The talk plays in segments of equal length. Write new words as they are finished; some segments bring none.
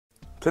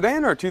Today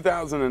in our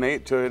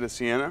 2008 Toyota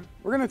Sienna,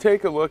 we're going to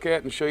take a look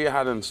at and show you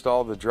how to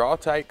install the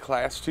Draw-Tite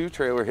Class 2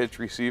 trailer hitch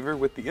receiver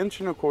with the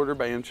 1¼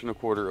 by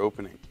 1¼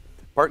 opening.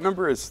 Part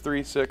number is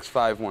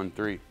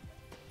 36513.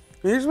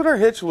 Here's what our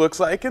hitch looks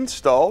like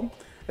installed.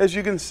 As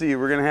you can see,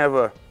 we're going to have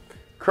a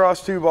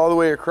cross tube all the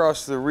way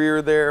across the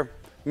rear there,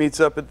 meets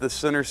up at the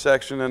center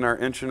section in our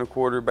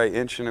 1¼ by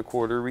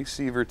 1¼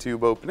 receiver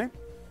tube opening.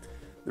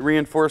 The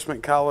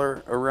reinforcement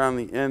collar around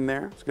the end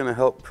there is going to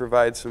help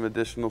provide some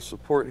additional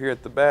support here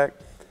at the back.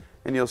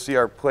 And you'll see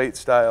our plate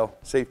style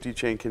safety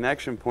chain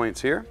connection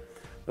points here.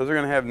 Those are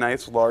going to have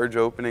nice large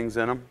openings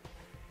in them.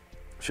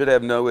 Should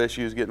have no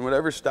issues getting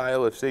whatever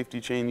style of safety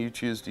chain you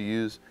choose to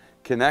use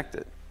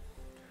connected.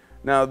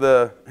 Now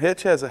the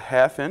hitch has a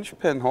 1/2 inch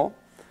pinhole.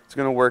 It's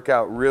going to work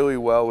out really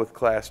well with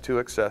Class 2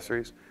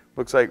 accessories.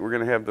 Looks like we're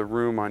going to have the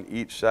room on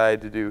each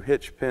side to do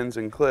hitch pins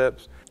and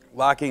clips,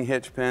 locking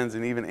hitch pins,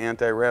 and even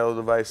anti-rattle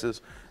devices,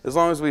 as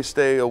long as we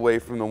stay away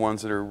from the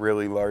ones that are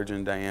really large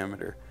in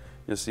diameter.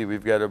 You'll see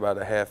we've got about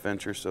a 1/2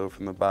 inch or so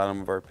from the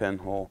bottom of our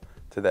pinhole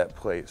to that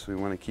plate, so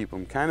we want to keep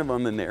them kind of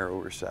on the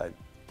narrower side.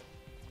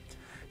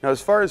 Now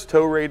as far as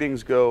tow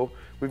ratings go,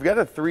 we've got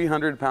a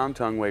 300-pound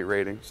tongue weight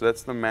rating, so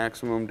that's the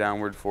maximum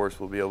downward force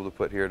we'll be able to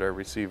put here at our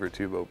receiver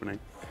tube opening.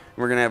 And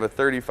we're going to have a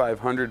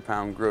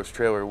 3,500-pound gross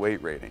trailer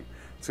weight rating.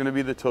 It's going to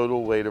be the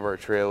total weight of our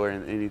trailer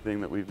and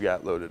anything that we've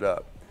got loaded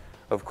up.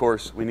 Of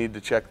course, we need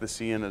to check the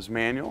Sienna's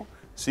manual,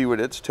 see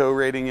what its tow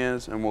rating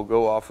is, and we'll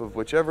go off of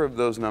whichever of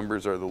those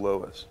numbers are the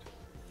lowest.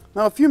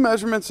 Now, a few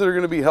measurements that are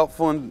going to be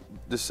helpful in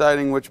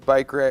deciding which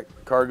bike rack,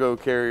 cargo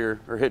carrier,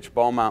 or hitch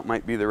ball mount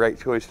might be the right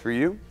choice for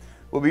you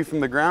will be from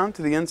the ground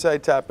to the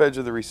inside top edge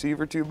of the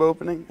receiver tube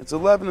opening. It's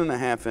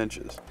 11.5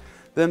 inches.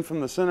 Then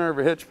from the center of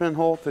our hitch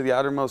pinhole to the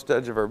outermost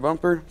edge of our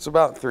bumper, it's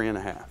about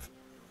 3.5.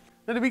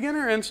 Now to begin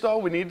our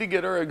install, we need to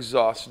get our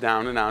exhaust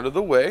down and out of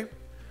the way.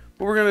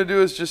 What we're going to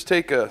do is just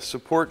take a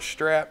support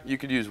strap. You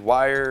could use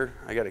wire.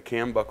 I got a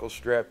cam buckle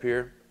strap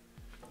here.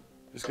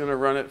 Just going to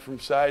run it from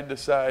side to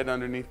side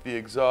underneath the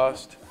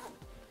exhaust.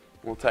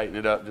 We'll tighten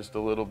it up just a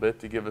little bit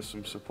to give us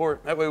some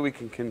support. That way we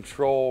can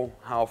control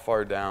how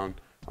far down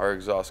our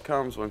exhaust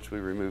comes once we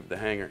remove the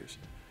hangers.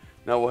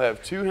 Now we'll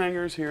have 2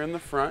 hangers here in the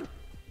front.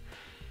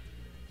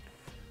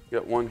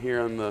 Got one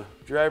here on the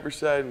driver's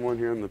side and one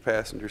here on the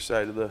passenger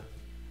side of the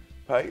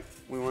pipe.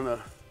 We want to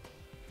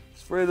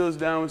spray those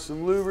down with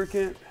some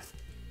lubricant.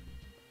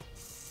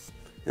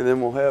 And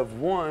then we'll have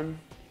one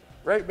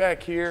right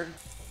back here.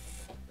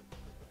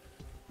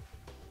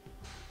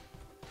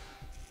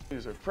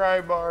 Use a pry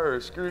bar or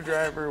a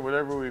screwdriver,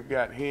 whatever we've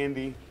got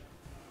handy.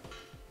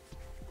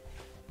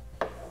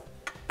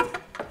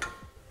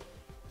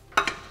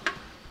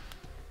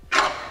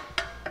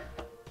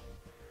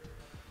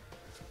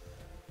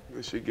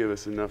 This should give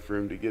us enough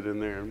room to get in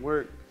there and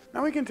work.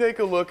 Now we can take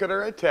a look at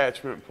our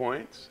attachment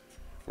points.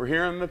 We're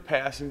here on the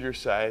passenger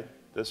side.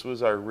 This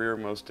was our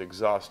rearmost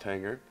exhaust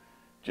hanger.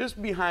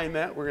 Just behind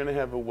that, we're going to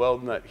have a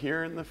weld nut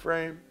here in the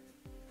frame.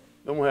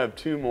 Then we'll have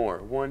 2 more,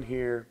 one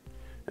here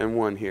and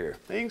one here.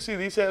 Now you can see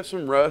these have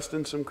some rust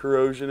and some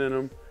corrosion in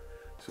them.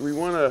 So we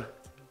want to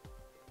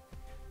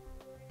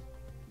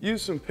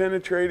use some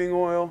penetrating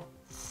oil.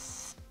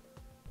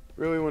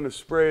 Really want to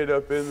spray it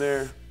up in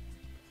there.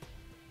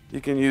 You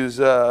can use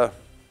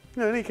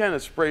any kind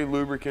of spray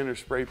lubricant or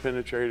spray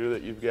penetrator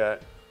that you've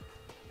got.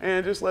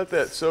 And just let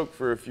that soak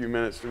for a few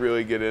minutes to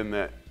really get in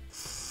that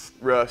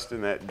rust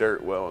and that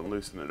dirt well and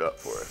loosen it up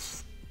for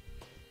us.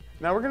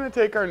 Now we're going to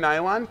take our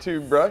nylon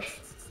tube brush.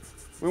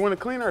 We want to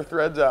clean our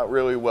threads out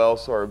really well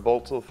so our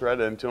bolts will thread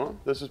into them.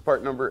 This is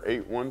part number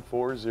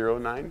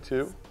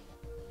 814092.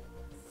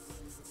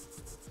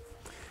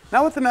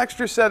 Now with an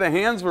extra set of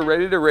hands, we're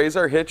ready to raise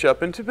our hitch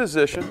up into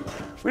position.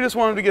 We just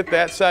wanted to get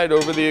that side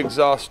over the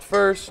exhaust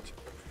first.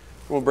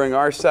 We'll bring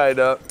our side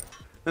up.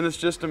 Then it's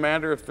just a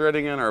matter of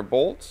threading in our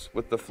bolts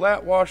with the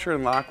flat washer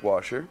and lock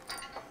washer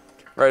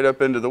right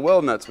up into the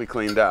weld nuts we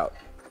cleaned out.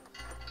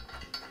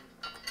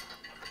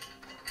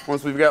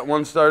 Once we've got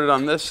one started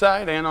on this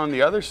side and on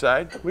the other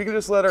side, we can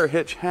just let our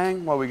hitch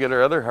hang while we get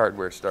our other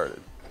hardware started.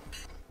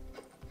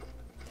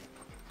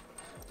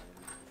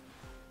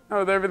 Now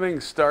with everything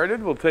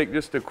started, we'll take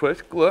just a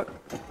quick look.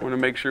 We want to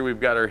make sure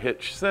we've got our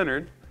hitch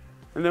centered,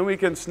 and then we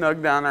can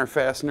snug down our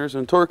fasteners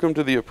and torque them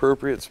to the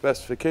appropriate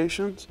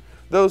specifications.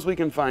 Those we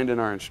can find in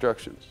our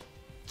instructions.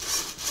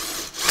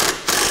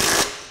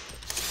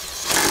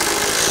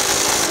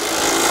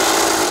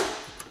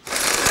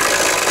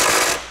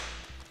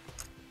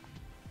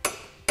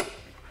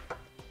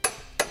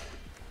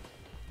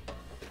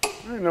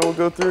 All right, now we'll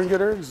go through and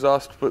get our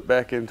exhaust put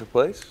back into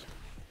place.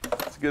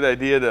 It's a good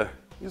idea to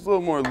use a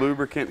little more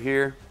lubricant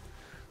here.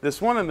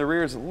 This one in the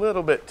rear is a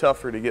little bit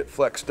tougher to get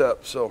flexed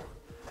up, so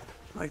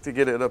I like to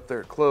get it up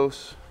there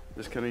close.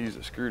 Just kind of use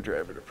a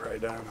screwdriver to pry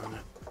down on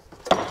it.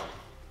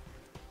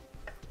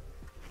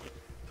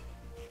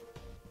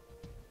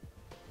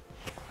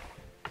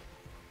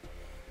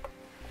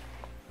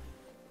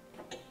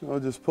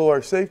 We'll just pull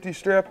our safety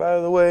strap out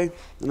of the way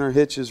and our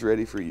hitch is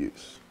ready for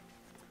use.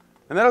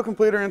 And that'll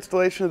complete our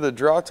installation of the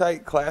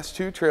Draw-Tite Class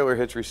 2 Trailer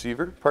Hitch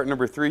Receiver, part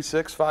number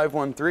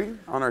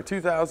 36513 on our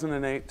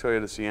 2008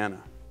 Toyota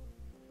Sienna.